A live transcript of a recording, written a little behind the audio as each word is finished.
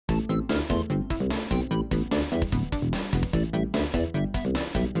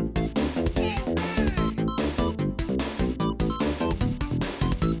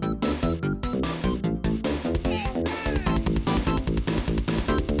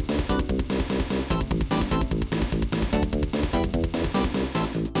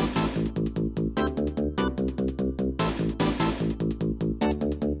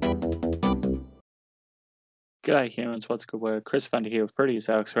G'day humans, what's good word? Chris Thunder here with Pretty as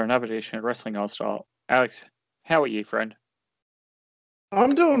Alex for another edition of Wrestling Lifestyle. Alex, how are you, friend?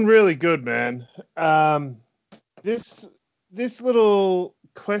 I'm doing really good, man. Um, this little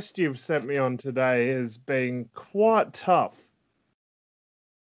quest you've sent me on today has been quite tough.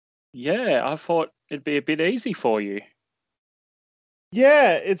 Yeah, I thought it'd be a bit easy for you.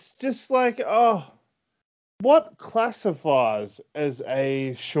 Yeah, it's just like, what classifies as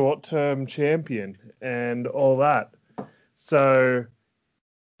a short-term champion and all that. So,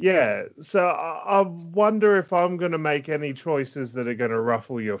 yeah, I wonder if I'm going to make any choices that are going to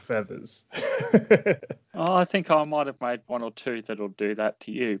ruffle your feathers. Oh, I think I might have made one or two that'll do that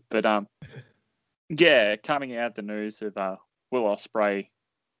to you. But yeah, coming out the news of Will Ospreay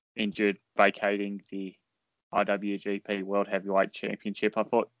injured, vacating the IWGP World Heavyweight Championship, I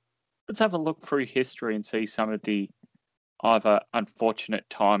thought let's have a look through history and see some of the either unfortunate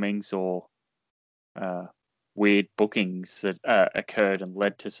timings or uh, weird bookings that occurred and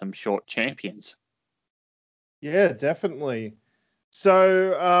led to some short champions. Yeah, definitely.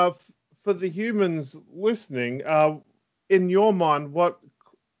 So, for the humans listening, in your mind, what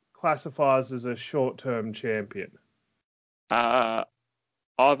classifies as a short-term champion? Uh,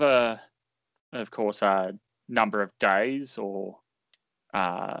 Either, of course, a number of days or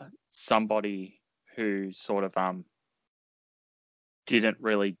somebody who sort of didn't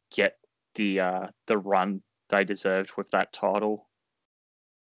really get the run they deserved with that title.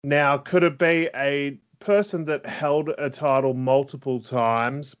 Now, could it be a person that held a title multiple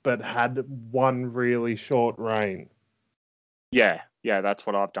times but had one really short reign? Yeah, that's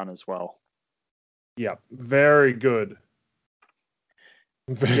what I've done as well. Yeah, very good.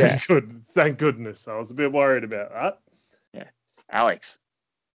 Very Yeah, good. Thank goodness. I was a bit worried about that. yeah. Alex,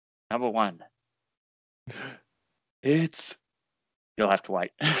 number one. It's you'll have to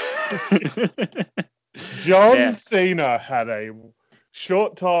wait. John Now, Cena had a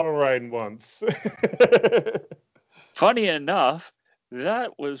short title reign once. funny enough,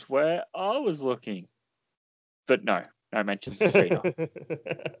 that was where I was looking. But no mentions of Cena.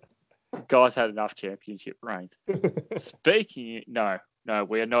 Guys had enough championship reigns. Speaking, no,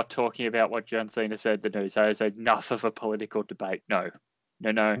 we are not talking about what John Cena said in the news. That is enough of a political debate. No.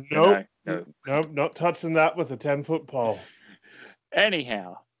 Nope. Nope, not touching that with a 10-foot pole.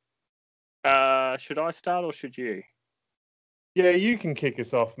 Anyhow, should I start or should you? Yeah, you can kick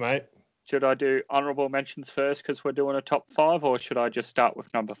us off, mate. Should I do honourable mentions first because we're doing a top five, or should I just start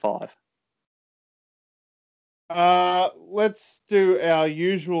with number five? Let's do our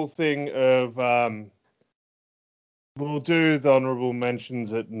usual thing of we'll do the honourable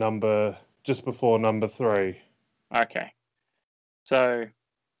mentions at just before number 3. Okay. So,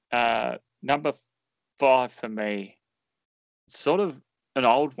 number five for me, sort of an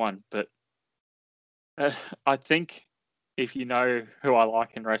old one, but I think if you know who I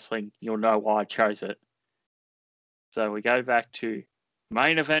like in wrestling, you'll know why I chose it. So we go back to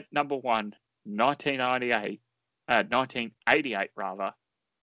main event number one, 1988 rather,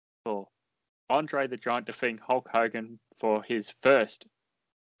 for Andre the Giant defeating Hulk Hogan for his first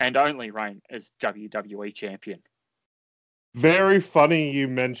and only reign as WWE champion. Very funny you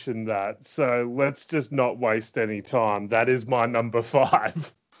mentioned that. So let's just not waste any time. That is my number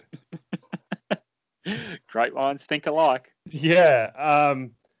 5. Great minds think alike. Yeah.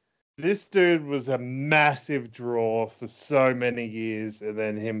 This dude was a massive draw for so many years, and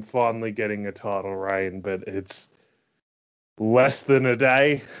then him finally getting a title reign, but it's less than a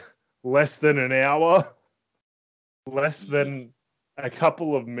day, less than an hour, less than a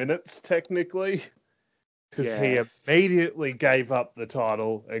couple of minutes, technically, because he immediately gave up the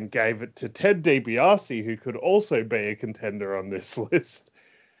title and gave it to Ted DiBiase, who could also be a contender on this list.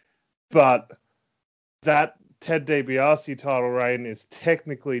 But that Ted DiBiase title reign is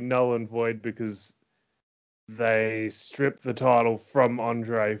technically null and void because they stripped the title from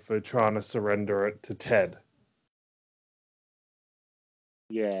Andre for trying to surrender it to Ted.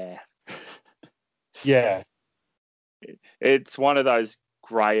 Yeah. Yeah. It's one of those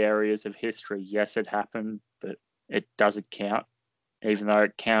grey areas of history. Yes, it happened, but it doesn't count, even though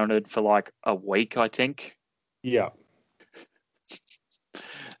it counted for like a week, I think. Yeah.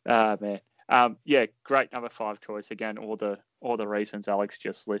 Man. Yeah, great number 5 choice. Again, all the reasons Alex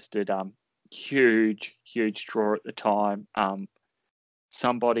just listed. Huge draw at the time.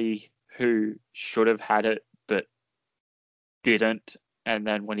 Somebody who should have had it but didn't, and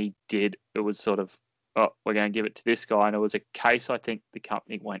then when he did, it was sort of, oh, we're going to give it to this guy. And it was a case, I think the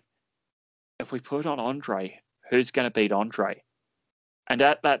company went, if we put it on Andre, who's going to beat Andre? And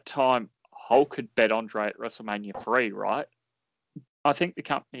at that time, Hulk had bet Andre at WrestleMania 3, right? I think the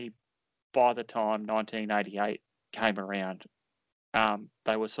company by the time 1988 came around,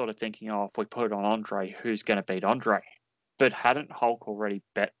 they were sort of thinking, oh, if we put it on Andre, who's going to beat Andre? But hadn't Hulk already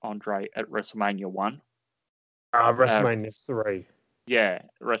bet Andre at WrestleMania 1? WrestleMania 3. Yeah,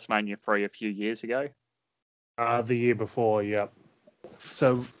 WrestleMania 3 a few years ago. The year before, yep.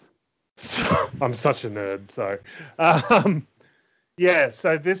 So I'm such a nerd, so yeah,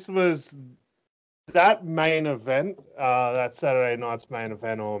 so this was that main event, that Saturday night's main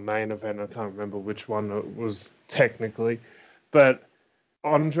event or main event, I can't remember which one it was technically, but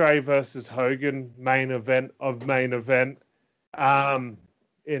Andre versus Hogan, main event of main event,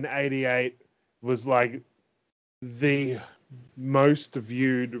 in 88 was like the most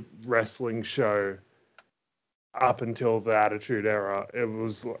viewed wrestling show up until the Attitude Era. It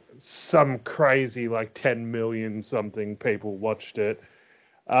was some crazy, like 10 million something people watched it.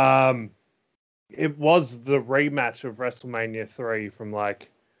 It was the rematch of WrestleMania 3 from like,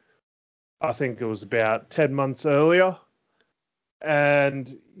 I think it was about 10 months earlier.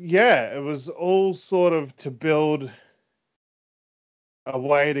 And yeah, it was all sort of to build a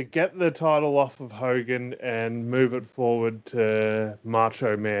way to get the title off of Hogan and move it forward to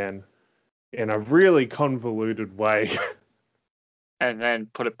Macho Man in a really convoluted way. And then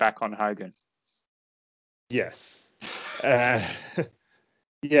put it back on Hogan. Yes.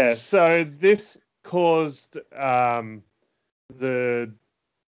 Yeah, so this caused the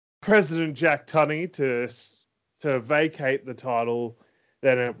President Jack Tunney to vacate the title.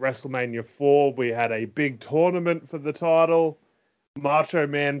 Then at WrestleMania 4, we had a big tournament for the title. Macho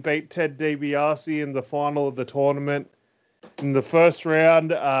Man beat Ted DiBiase in the final of the tournament. In the first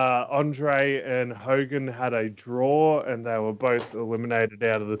round, Andre and Hogan had a draw, and they were both eliminated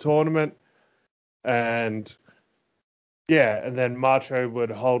out of the tournament. And yeah, and then Macho would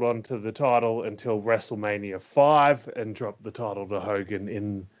hold on to the title until WrestleMania 5 and drop the title to Hogan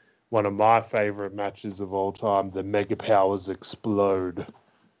in one of my favorite matches of all time, the Mega Powers Explode.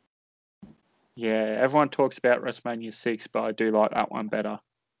 Yeah, everyone talks about WrestleMania 6, but I do like that one better.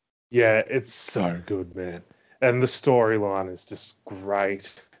 Yeah, it's so good, man. And the storyline is just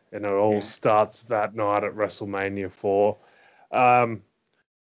great. And it all starts that night at WrestleMania 4.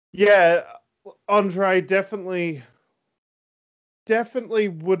 Yeah, Andre definitely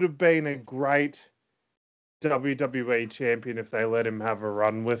would have been a great WWE champion if they let him have a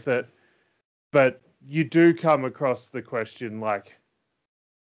run with it. But you do come across the question, like,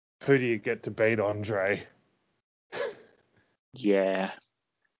 who do you get to beat Andre? Yeah.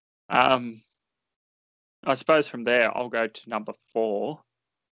 I suppose from there, I'll go to number 4.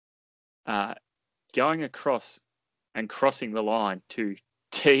 Going across and crossing the line to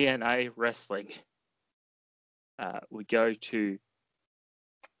TNA Wrestling. We go to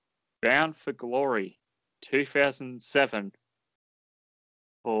Bound for Glory 2007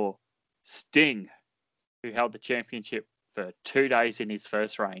 for Sting, who held the championship for 2 days in his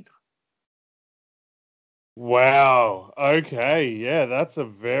first reign. Wow. Okay. Yeah, that's a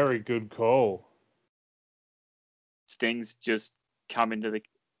very good call. Sting's just come into the...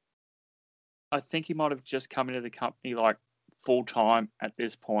 I think he might have just come into the company like full time at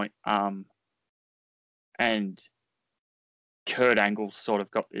this point. And Kurt Angle's sort of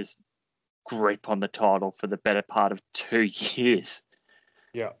got this grip on the title for the better part of 2 years.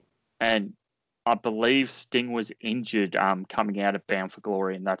 Yeah. And I believe Sting was injured coming out of Bound for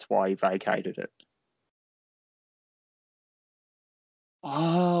Glory, and that's why he vacated it.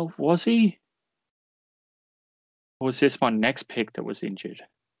 Oh, was he? Or was this my next pick that was injured?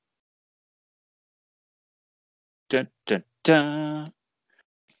 Dun, dun, dun.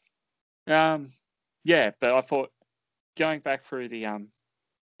 Yeah, but I thought going back through the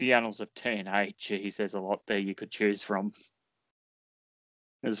annals of TNA, geez, there's a lot there you could choose from,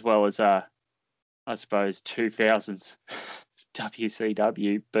 as well as I suppose 2000s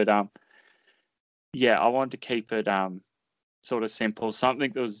WCW. But yeah, I wanted to keep it sort of simple,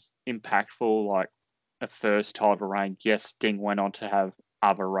 something that was impactful, like a first title reign. Yes, Sting went on to have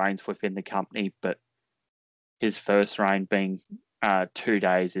other reigns within the company, but his first reign being 2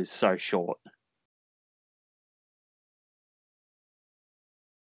 days is so short.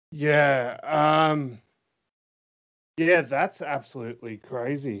 Yeah. Yeah, that's absolutely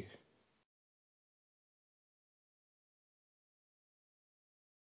crazy.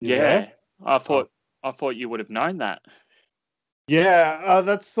 Yeah, I Oh. thought you would have known that. Yeah,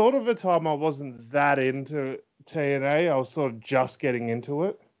 that's sort of a time I wasn't that into TNA. I was sort of just getting into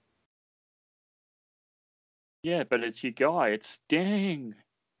it. Yeah, but it's your guy. It's Sting.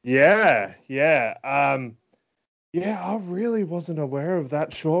 Yeah. Yeah, I really wasn't aware of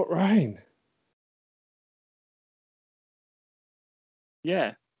that short reign.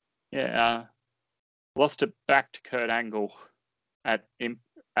 Yeah. Yeah, lost it back to Kurt Angle at the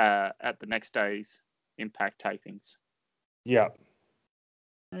next day's Impact tapings. Yeah.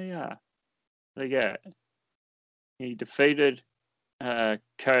 Yeah, so yeah, he defeated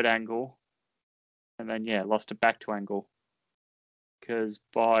Kurt Angle, and then lost it back to Angle because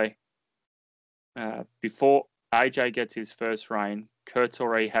before AJ gets his first reign, Kurt's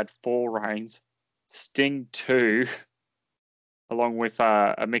already had 4 reigns, Sting 2, along with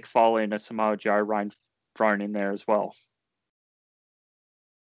a Mick Foley and a Samoa Joe reign thrown in there as well.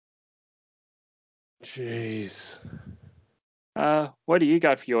 Jeez. Where do you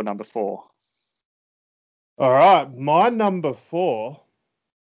go for your number 4? All right, my number 4,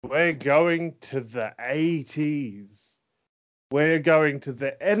 we're going to the 80s. We're going to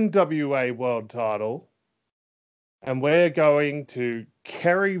the NWA World Title, and we're going to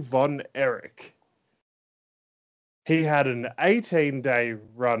Kerry Von Erich. He had an 18-day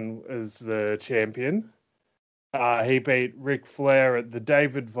run as the champion. He beat Ric Flair at the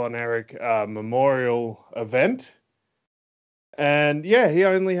David Von Erich Memorial event. And yeah, he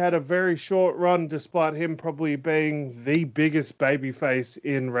only had a very short run, despite him probably being the biggest babyface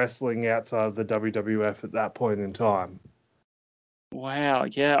in wrestling outside of the WWF at that point in time. Wow,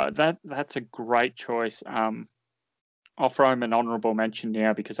 yeah, that's a great choice. I'll throw him an honourable mention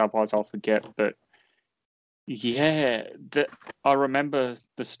now because otherwise I'll forget. But yeah, I remember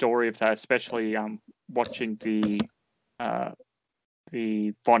the story of that, especially watching the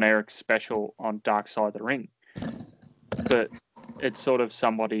Von Erich special on Dark Side of the Ring. But it's sort of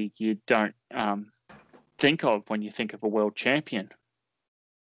somebody you don't think of when you think of a world champion.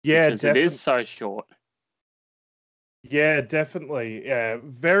 Yeah, because it is so short. Yeah, definitely. Yeah,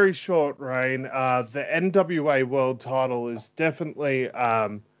 very short reign. The NWA World Title is definitely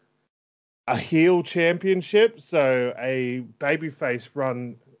a heel championship, so a babyface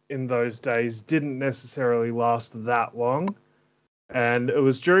run in those days didn't necessarily last that long. And it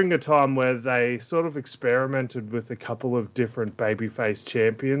was during a time where they sort of experimented with a couple of different babyface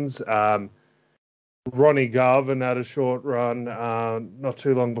champions. Ronnie Garvin had a short run. Not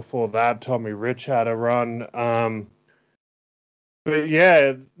too long before that, Tommy Rich had a run. But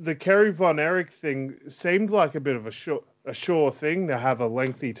yeah, the Kerry Von Erich thing seemed like a bit of a sure thing to have a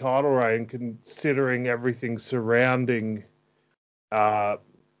lengthy title reign, considering everything surrounding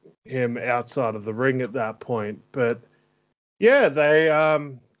him outside of the ring at that point. But yeah, they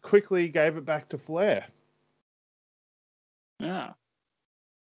quickly gave it back to Flair. Yeah.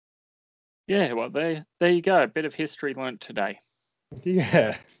 Yeah, well, there you go. A bit of history learnt today.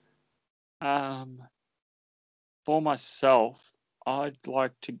 Yeah. For myself, I'd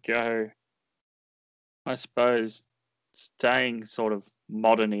like to go, I suppose, staying sort of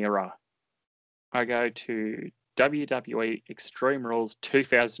modern era. I go to WWE Extreme Rules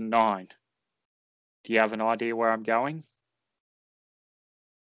 2009. Do you have an idea where I'm going?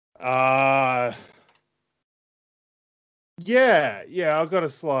 Yeah, I've got a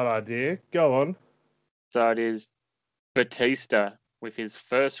slight idea. Go on. So it is Batista with his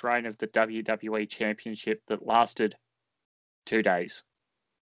first reign of the WWE Championship that lasted 2 days.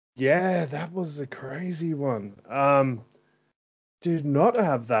 Yeah, that was a crazy one. Did not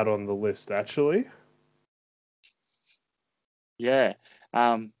have that on the list, actually. Yeah.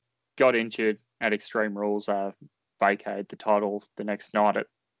 Got injured at Extreme Rules, vacated the title the next night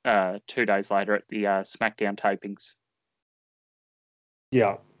at 2 days later at the SmackDown tapings.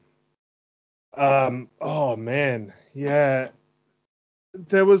 Yeah. Oh man, yeah.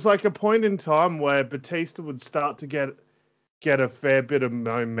 There was like a point in time where Batista would start to get a fair bit of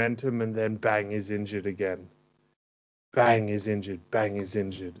momentum, and then bang, is injured again. Bang, is injured. Bang, is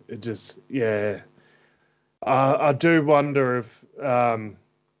injured. It just, yeah. I do wonder if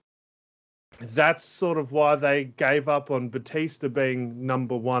that's sort of why they gave up on Batista being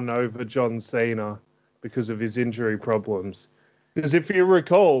number 1 over John Cena, because of his injury problems. Because if you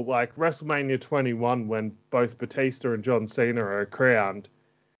recall, like WrestleMania 21, when both Batista and John Cena are crowned,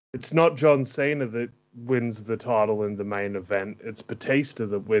 it's not John Cena that wins the title in the main event. It's Batista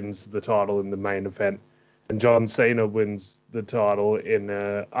that wins the title in the main event. And John Cena wins the title in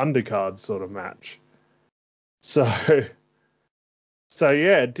a undercard sort of match. So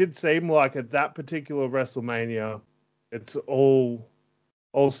yeah, it did seem like at that particular WrestleMania, it's all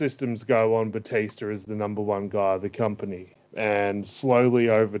systems go on Batista as the number 1 guy of the company. And slowly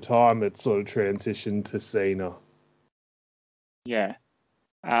over time, it sort of transitioned to Cena. Yeah.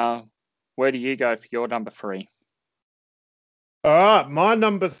 Where do you go for your number 3? All right, my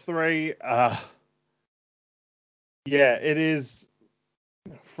number 3, yeah, it is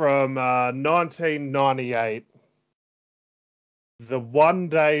from 1998. the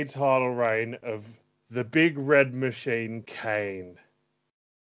one-day title reign of the Big Red Machine, Kane.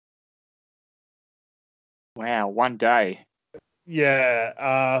 Wow, one day.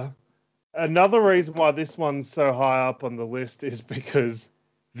 Yeah. Another reason why this one's so high up on the list is because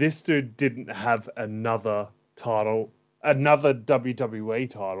this dude didn't have another WWE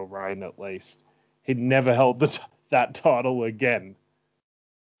title reign at least. He never held that title again.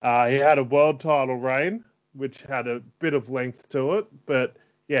 He had a world title reign, which had a bit of length to it, but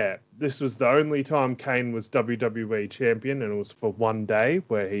yeah, this was the only time Kane was WWE champion, and it was for one day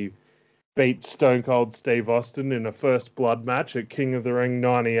where he beat Stone Cold Steve Austin in a first blood match at King of the Ring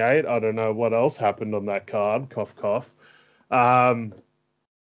 98. I don't know what else happened on that card. Cough, cough.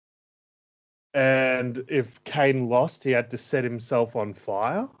 And if Kane lost, he had to set himself on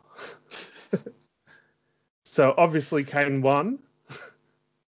fire. So obviously Kane won.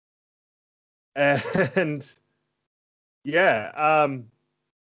 And yeah,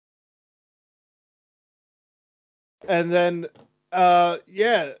 and then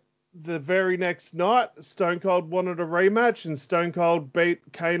yeah, the very next night, Stone Cold wanted a rematch, and Stone Cold beat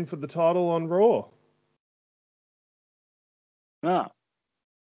Kane for the title on Raw. Oh,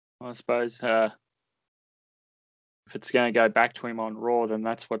 I suppose if it's going to go back to him on Raw, then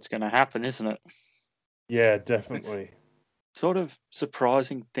that's what's going to happen, isn't it? Yeah, definitely. It's sort of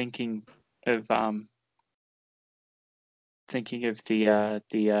surprising thinking of the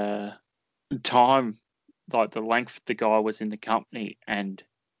time, like the length the guy was in the company, and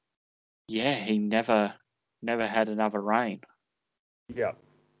yeah, he never had another reign. Yeah.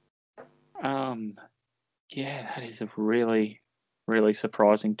 Yeah, that is a really, really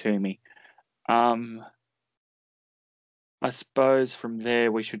surprising to me. I suppose from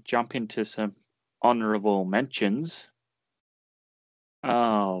there we should jump into some honourable mentions.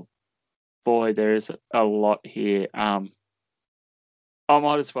 Oh boy, there is a lot here. I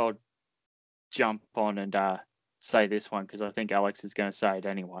might as well jump on and say this one because I think Alex is going to say it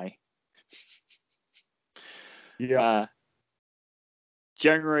anyway. Yeah.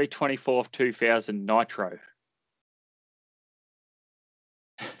 January 24th, 2000, Nitro.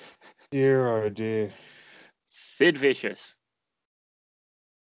 Dear, oh dear. Sid Vicious.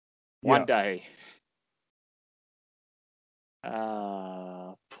 One day.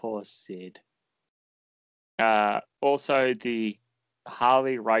 Poor Sid. Also, the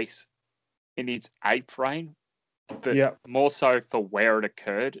Harley race in its 8th reign, but more so for where it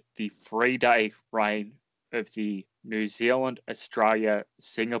occurred. The 3-day reign of the New Zealand, Australia,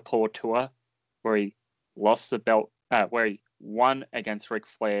 Singapore tour, where he lost the belt, where he won against Ric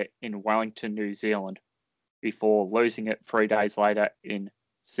Flair in Wellington, New Zealand, before losing it 3 days later in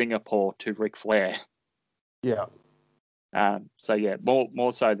Singapore to Ric Flair. Yeah. So yeah,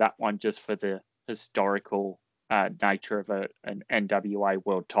 more so that one just for the historical nature of an NWA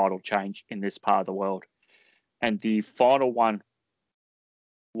world title change in this part of the world. And the final one,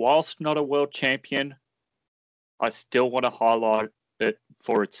 whilst not a world champion, I still want to highlight it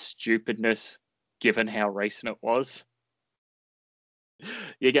for its stupidness, given how recent it was.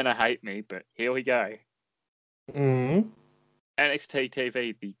 You're going to hate me, but here we go. Mm-hmm. NXT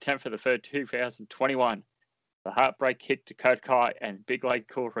TV, the 10th of the 3rd, 2021. The Heartbreak Kid Dakota Kai and Big Leg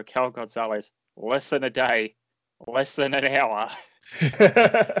Cool Raquel Gonzalez. Less than a day, less than an hour.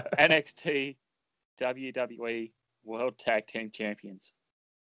 NXT WWE World Tag Team Champions.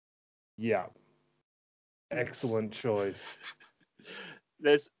 Yeah. Excellent choice.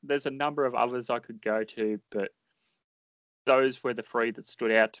 There's a number of others I could go to, but those were the 3 that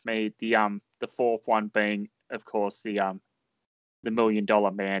stood out to me. The 4th one being, of course, the $1 Million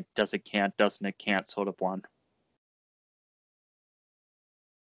Man. Does it count? Doesn't it count? Sort of one.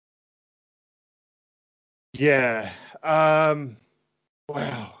 Yeah. Wow.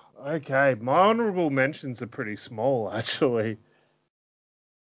 Okay. My honorable mentions are pretty small, actually.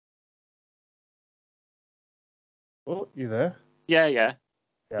 Oh, you there? Yeah.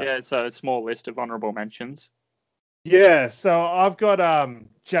 So a small list of honorable mentions. Yeah. So I've got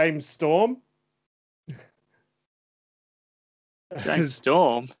James Storm. James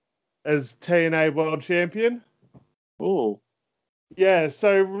Storm as TNA World Champion. Oh. Yeah.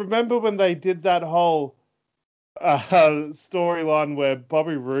 So remember when they did that whole storyline where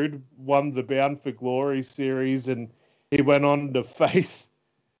Bobby Roode won the Bound for Glory series and he went on to face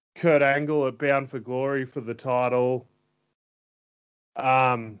Kurt Angle at Bound for Glory for the title.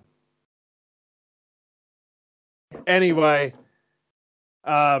 Anyway,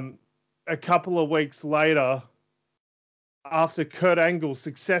 a couple of weeks later, after Kurt Angle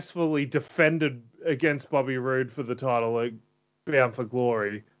successfully defended against Bobby Roode for the title at Bound for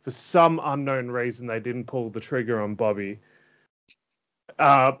Glory, for some unknown reason they didn't pull the trigger on Bobby.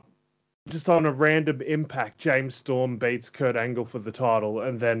 Uh, just on a random impact, James Storm beats Kurt Angle for the title,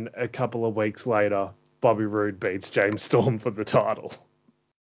 and then a couple of weeks later, Bobby Roode beats James Storm for the title.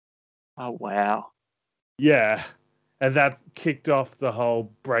 Oh, wow. Yeah. And that kicked off the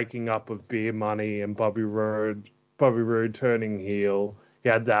whole breaking up of Beer Money and Bobby Roode turning heel. He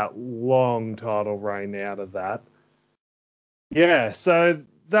had that long title reign out of that. Yeah, so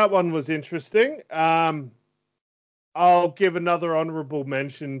that one was interesting. I'll give another honorable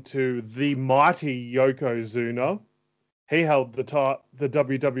mention to the mighty Yokozuna. He held the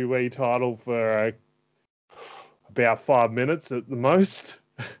WWE title for about 5 minutes at the most.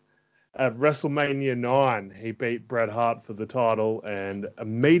 At WrestleMania 9, he beat Bret Hart for the title, and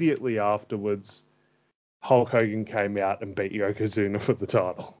immediately afterwards, Hulk Hogan came out and beat Yokozuna for the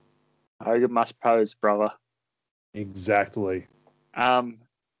title. Hogan must pose, brother. Exactly.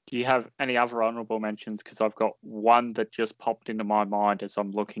 Do you have any other honorable mentions? Because I've got one that just popped into my mind as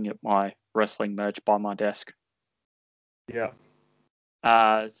I'm looking at my wrestling merch by my desk. Yeah.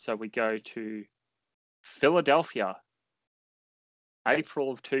 So we go to Philadelphia, April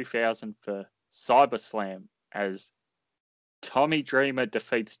of 2000 for CyberSlam, as Tommy Dreamer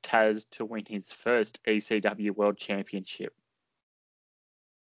defeats Taz to win his first ECW World Championship,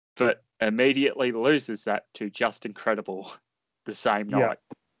 but immediately loses that to Just Incredible the same night.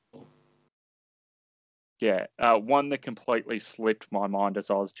 Yeah, one that completely slipped my mind as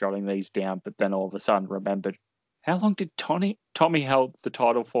I was jotting these down, but then all of a sudden remembered, how long did Tommy held the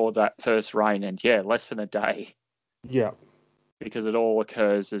title for that first reign? And yeah, less than a day. Yeah. Because it all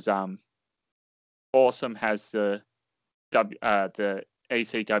occurs as Awesome has the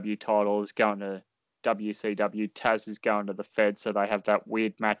ECW titles going to WCW. Taz is going to the Fed, so they have that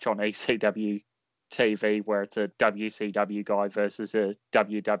weird match on ECW TV where it's a WCW guy versus a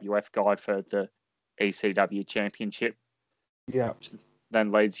WWF guy for the ECW championship. Yeah. Which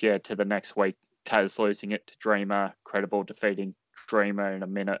then leads to the next week. Taz losing it to Dreamer, Credible defeating Dreamer in a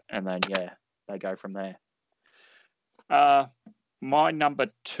minute, and then they go from there. My number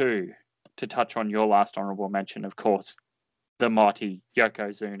 2, to touch on your last honorable mention, of course, the mighty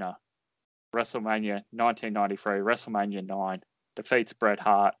Yokozuna. WrestleMania 1993, WrestleMania 9, defeats Bret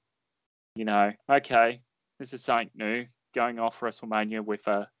Hart. Okay, this is something new. Going off WrestleMania with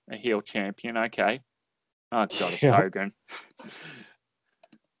a heel champion, okay. Oh, God, it's Hogan.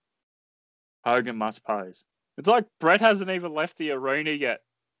 Hogan must pose. It's like Bret hasn't even left the arena yet.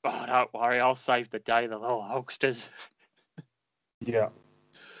 Oh, don't worry, I'll save the day, the little Hulksters. Yeah.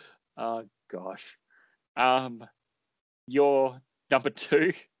 Oh, gosh. Your number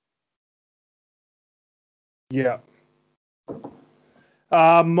 2? Yeah.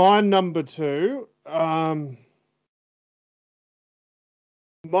 My number 2.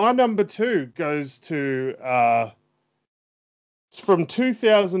 My number 2 goes to it's from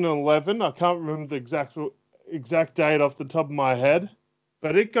 2011. I can't remember the exact date off the top of my head,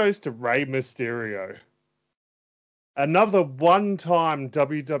 but it goes to Rey Mysterio. Another one-time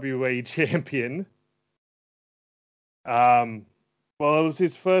WWE champion. Well, it was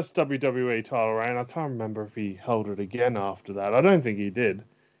his first WWE title reign. I can't remember if he held it again after that. I don't think he did.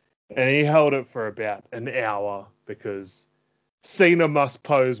 And he held it for about an hour because Cena must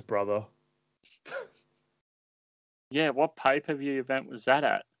pose, brother. Yeah, what pay-per-view event was that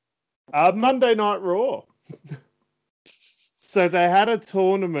at? Monday Night Raw. So they had a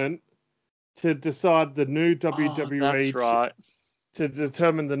tournament to decide the new WWE. That's right. To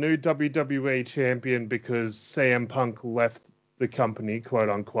determine the new WWE champion because CM Punk left the company, quote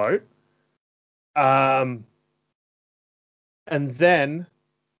unquote. And then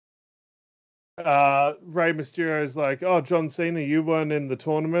Rey Mysterio is like, "Oh, John Cena, you weren't in the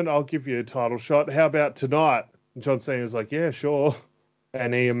tournament. I'll give you a title shot. How about tonight?" And John Cena's like, "Yeah, sure."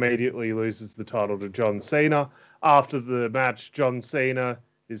 And he immediately loses the title to John Cena. After the match, John Cena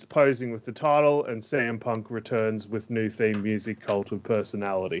is posing with the title, and CM Punk returns with new theme music, Cult of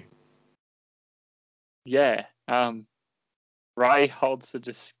Personality. Yeah. Ray holds the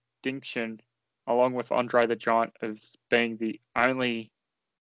distinction, along with Andre the Giant, of being the only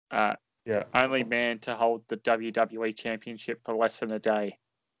man to hold the WWE Championship for less than a day.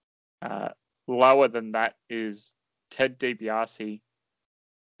 Lower than that is Ted DiBiase,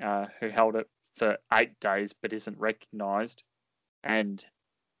 who held it for 8 days but isn't recognized, and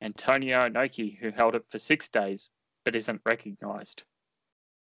Antonio Inoki, who held it for 6 days but isn't recognized.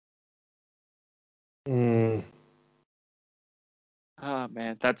 Mm. Oh,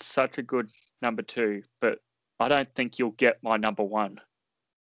 man, that's such a good number 2, but I don't think you'll get my number 1.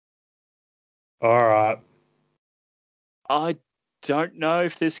 All right. I don't know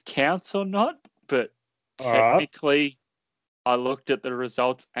if this counts or not, but technically I looked at the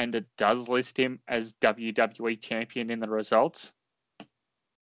results and it does list him as WWE champion in the results.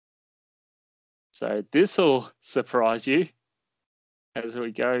 So this will surprise you as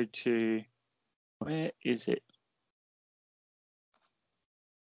we go to, where is it?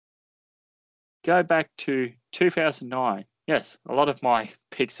 Go back to 2009. Yes, a lot of my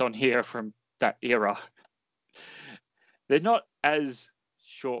picks on here are from that era. They're not as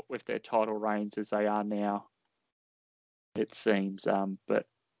short with their title reigns as they are now, it seems. But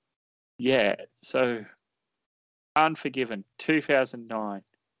yeah, so Unforgiven, 2009.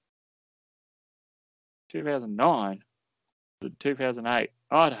 2009? 2008?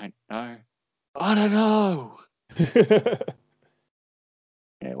 I don't know.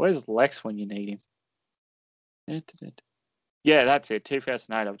 Yeah, where's Lex when you need him? Yeah, that's it.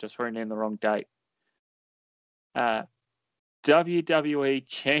 2008. I've just written in the wrong date. WWE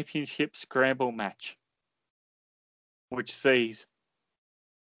Championship Scramble match, which sees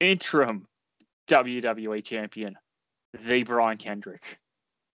interim WWE champion, the Brian Kendrick.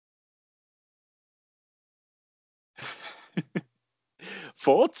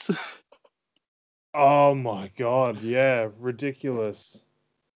 Thoughts? Oh my god, yeah, ridiculous.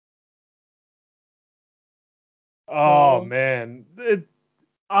 Oh man,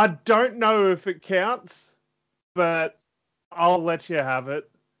 I don't know if it counts, but I'll let you have it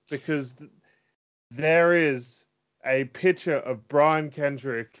because there is a picture of Brian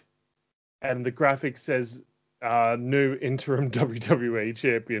Kendrick and the graphic says new interim WWE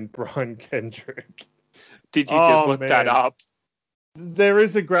champion Brian Kendrick. Did you just look that man. up? There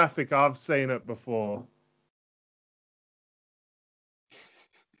is a graphic. I've seen it before.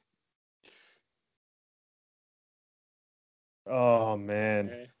 Oh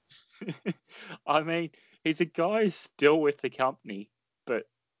man. I mean, he's a guy still with the company, but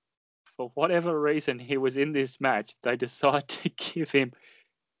for whatever reason he was in this match, they decide to give him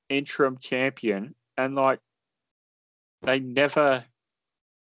interim champion, and like they never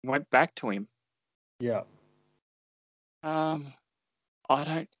went back to him. Yeah. I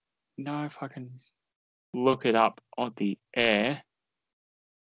don't know if I can look it up on the air.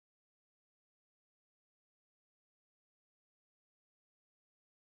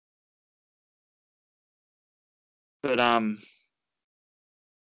 But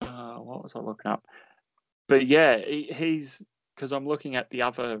what was I looking up? But yeah, he's, because I'm looking at the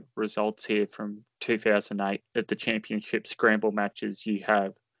other results here from 2008 at the championship scramble matches. You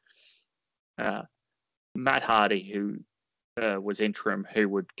have Matt Hardy, who was interim, who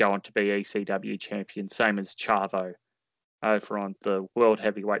would go on to be ECW champion, same as Chavo. Over on the World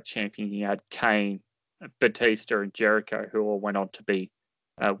Heavyweight Champion, you had Kane, Batista, and Jericho, who all went on to be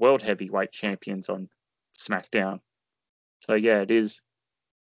World Heavyweight Champions on SmackDown. So yeah, it is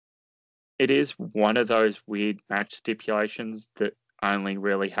one of those weird match stipulations that only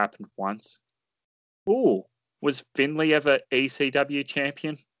really happened once. Ooh, was Finlay ever ECW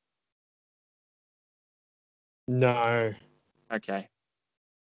champion? No. Okay,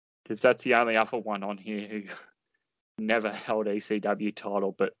 because that's the only other one on here who never held ECW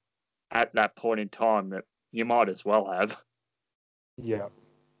title, but at that point in time, that you might as well have. Yeah.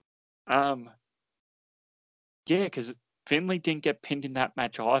 Yeah, because Finlay didn't get pinned in that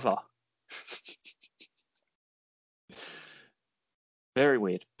match either. Very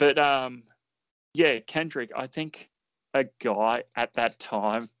weird. But yeah, Kendrick, I think a guy at that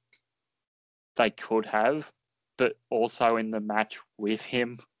time they could have, but also in the match with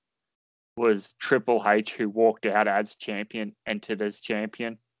him was Triple H, who walked out as champion, entered as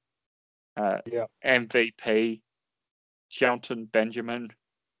champion. Yeah. MVP, Shelton Benjamin,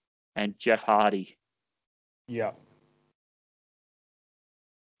 and Jeff Hardy. Yeah.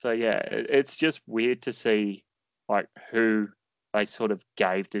 So yeah, it's just weird to see like who they sort of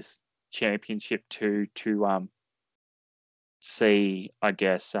gave this championship to see, I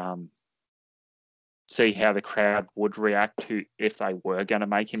guess, see how the crowd would react to if they were going to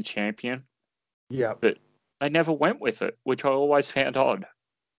make him champion. Yeah. But they never went with it, which I always found odd.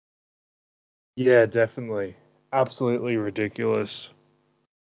 Yeah, definitely. Absolutely ridiculous.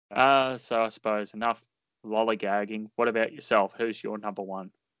 So I suppose enough lollygagging. What about yourself? Who's your number one?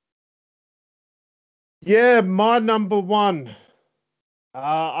 Yeah, my number one.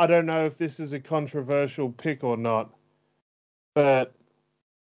 I don't know if this is a controversial pick or not, but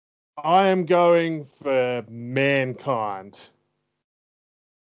I am going for Mankind.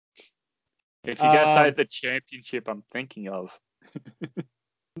 If you're going to say the championship I'm thinking of.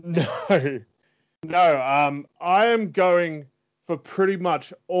 No. No, I am going for pretty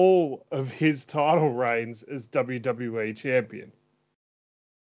much all of his title reigns as WWE champion.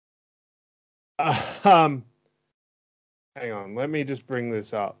 Um, Hang on, let me just bring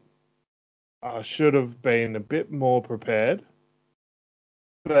this up. I should have been a bit more prepared.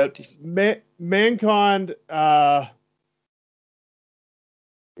 But Mankind, here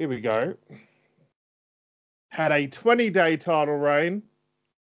we go, had a 20-day title reign,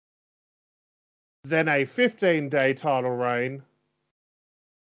 then a 15-day title reign,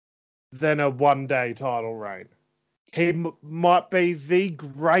 then a 1-day title reign. He might be the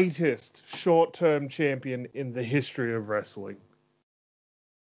greatest short-term champion in the history of wrestling.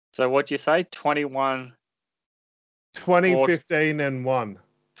 So what'd you say? 21, 2015 and 1.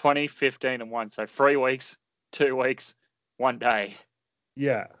 2015 and 1. So 3 weeks, 2 weeks, 1 day.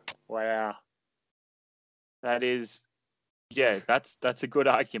 Yeah. Wow. That is, that's a good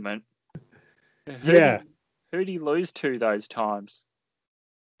argument. Yeah. Who'd he lose to those times?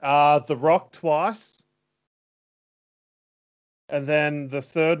 The Rock twice. And then the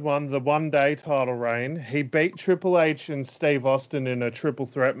third one, the 1-day title reign, he beat Triple H and Steve Austin in a triple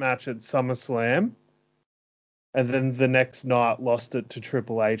threat match at SummerSlam. And then the next night lost it to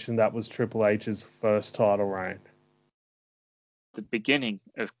Triple H, and that was Triple H's first title reign. The beginning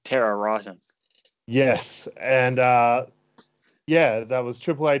of Terror Rising. Yes, and that was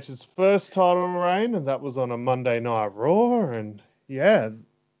Triple H's first title reign, and that was on a Monday Night Raw, and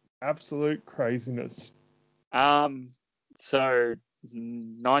absolute craziness. So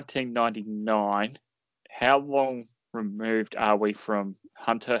 1999. How long removed are we from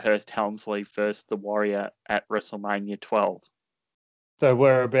Hunter Hearst Helmsley versus the Warrior at WrestleMania 12? So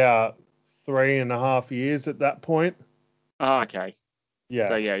we're about 3.5 years at that point. Oh, okay. Yeah.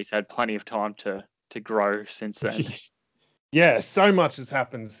 So he's had plenty of time to grow since then. Yeah, so much has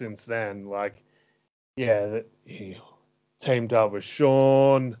happened since then. Like, he teamed up with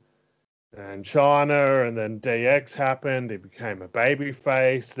Shawn and China, and then DX happened. He became a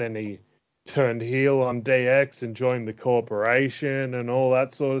babyface. Then he turned heel on DX and joined the corporation and all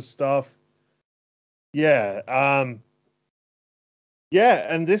that sort of stuff. Yeah.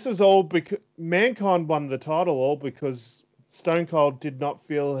 And this was all because Mankind won the title all because Stone Cold did not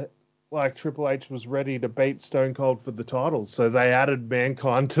feel like Triple H was ready to beat Stone Cold for the title. So they added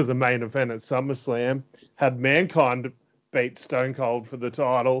Mankind to the main event at SummerSlam, had Mankind beat Stone Cold for the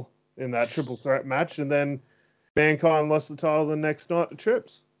title in that triple threat match, and then Mankind lost the title the next night to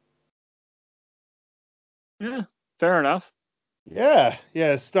Trips. Yeah, fair enough. Yeah.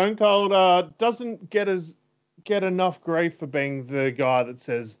 Stone Cold doesn't get enough grief for being the guy that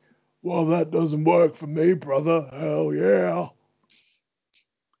says, "Well, that doesn't work for me, brother." Hell yeah.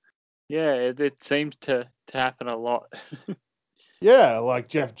 Yeah, it seems to happen a lot. Yeah, like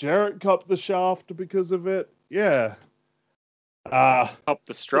Jeff Jarrett copped the shaft because of it. Yeah. Up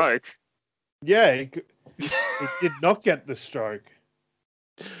the stroke. Yeah, he did not get the stroke.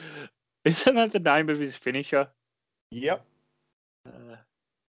 Isn't that the name of his finisher? Yep.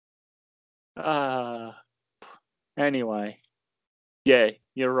 Anyway. Yeah,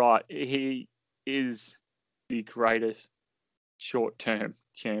 you're right. He is the greatest short-term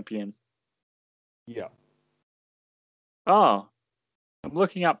champion. Yeah. Oh, I'm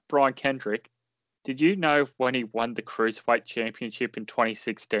looking up Brian Kendrick. Did you know when he won the Cruiserweight Championship in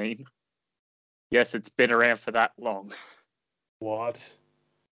 2016? Yes, it's been around for that long. What?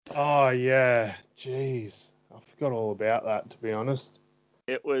 Oh, yeah. Jeez. I forgot all about that, to be honest.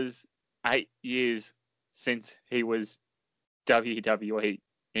 It was 8 years since he was WWE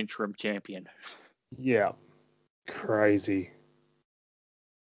interim champion. Yeah. Crazy.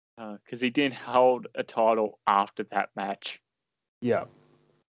 Because he didn't hold a title after that match. Yeah.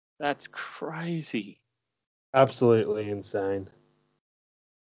 That's crazy. Absolutely insane.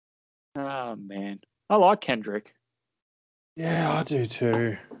 Oh, man. I like Kendrick. Yeah, I do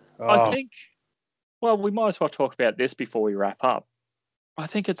too. I think, well, we might as well talk about this before we wrap up. I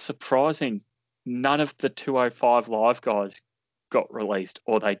think it's surprising none of the 205 Live guys got released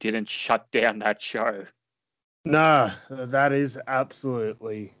or they didn't shut down that show. No, that is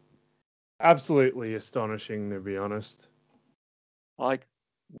absolutely astonishing, to be honest. Like,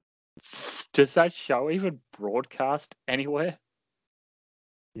 does that show even broadcast anywhere?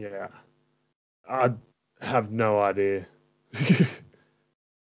 Yeah. I have no idea.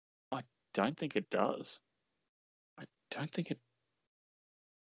 I don't think it does. I don't think it...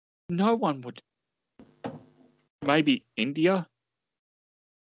 No one would... Maybe India?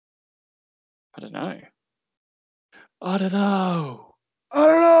 I don't know. I don't know.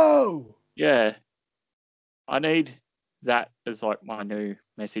 Yeah. I need that as like my new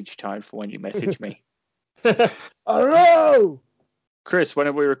message tone for when you message me. I don't know. Chris, when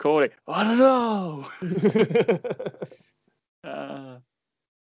are we recording? I don't know.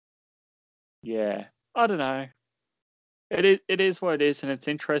 Yeah. I don't know. It is what it is, and it's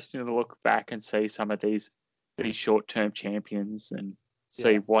interesting to look back and see some of these short-term champions and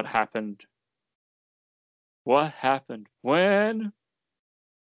see what happened. What happened when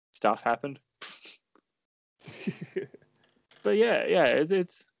stuff happened. But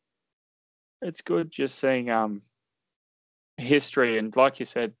it's good just seeing history, and like you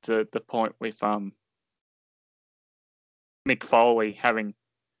said, the point with Mick Foley having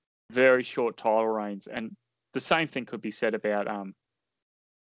very short title reigns, and the same thing could be said about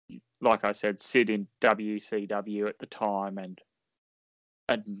like I said, Sid in WCW at the time,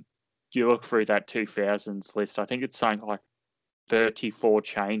 and you look through that 2000s list, I think it's something like 34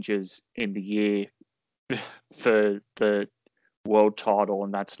 changes in the year for the world title,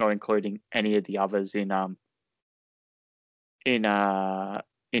 and that's not including any of the others in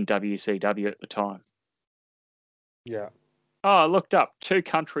WCW at the time. Yeah. Oh, I looked up 2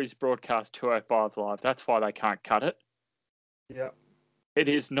 countries broadcast 205 live. That's why they can't cut it. Yeah. It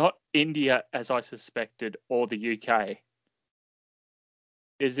is not India, as I suspected, or the UK.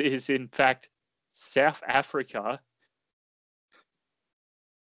 It is in fact South Africa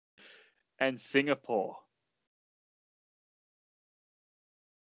and Singapore.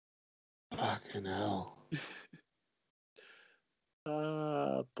 Fucking hell.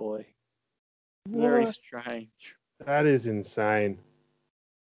 Oh, boy. What? Very strange. That is insane.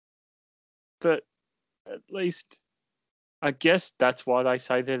 But at least, I guess that's why they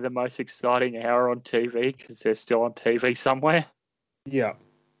say they're the most exciting hour on TV, because they're still on TV somewhere. Yeah.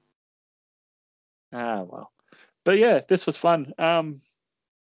 Ah, well. But yeah, this was fun. I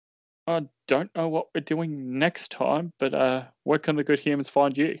don't know what we're doing next time, but where can the good humans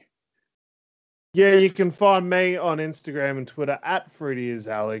find you? Yeah, you can find me on Instagram and Twitter at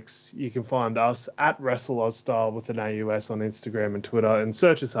FruityIsAlex. You can find us at WrestleOzStyle with an AUS on Instagram and Twitter, and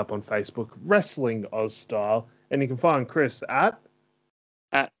search us up on Facebook, Wrestling Oz Style. And you can find Chris at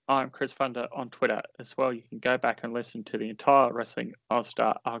I'm Chris Funder on Twitter as well. You can go back and listen to the entire Wrestling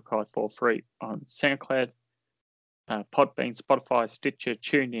All-Star archive for free on SoundCloud, Podbean, Spotify, Stitcher,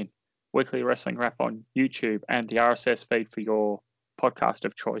 TuneIn, Weekly Wrestling Wrap on YouTube, and the RSS feed for your podcast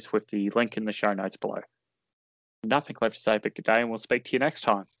of choice with the link in the show notes below. Nothing left to say but good day, and we'll speak to you next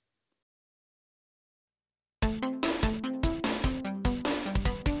time.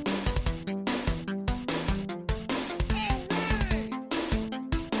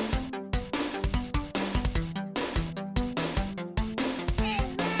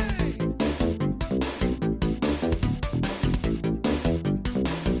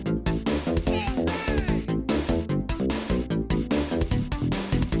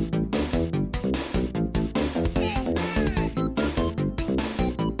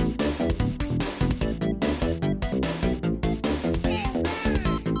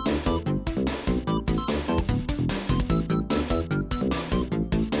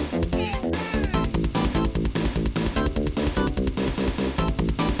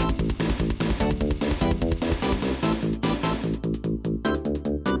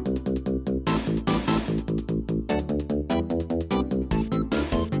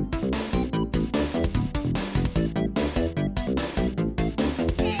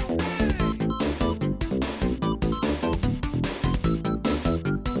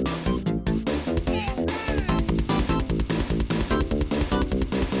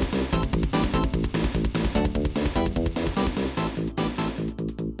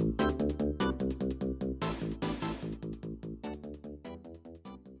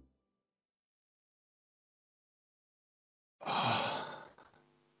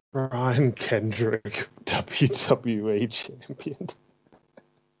 Brian Kendrick, WWE champion.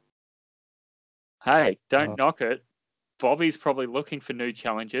 Hey, don't knock it. Bobby's probably looking for new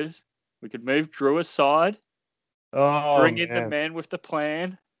challenges. We could move Drew aside. Bring in the man with the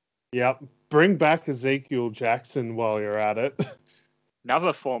plan. Yep. Bring back Ezekiel Jackson while you're at it.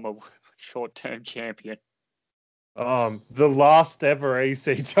 Another former short-term champion. The last ever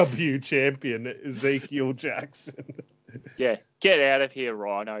ECW champion, Ezekiel Jackson. Yeah, get out of here,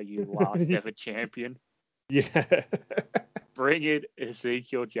 Rhino, you last ever champion. Yeah. Bring in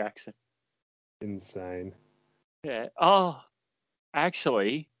Ezekiel Jackson. Insane. Yeah. Oh,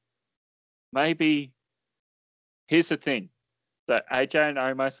 actually, maybe here's the thing. That AJ and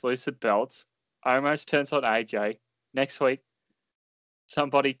Omos lose the belts. Omos turns on AJ. Next week,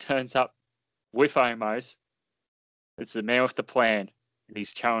 somebody turns up with Omos. It's the man with the plan, and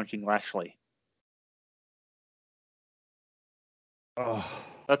he's challenging Lashley. Oh.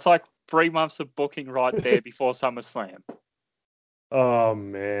 That's like 3 months of booking right there before SummerSlam. Oh,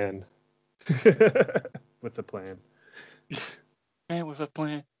 man. With the plan. Man with a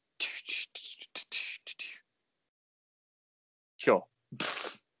plan.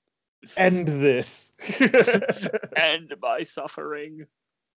 End this. End my suffering.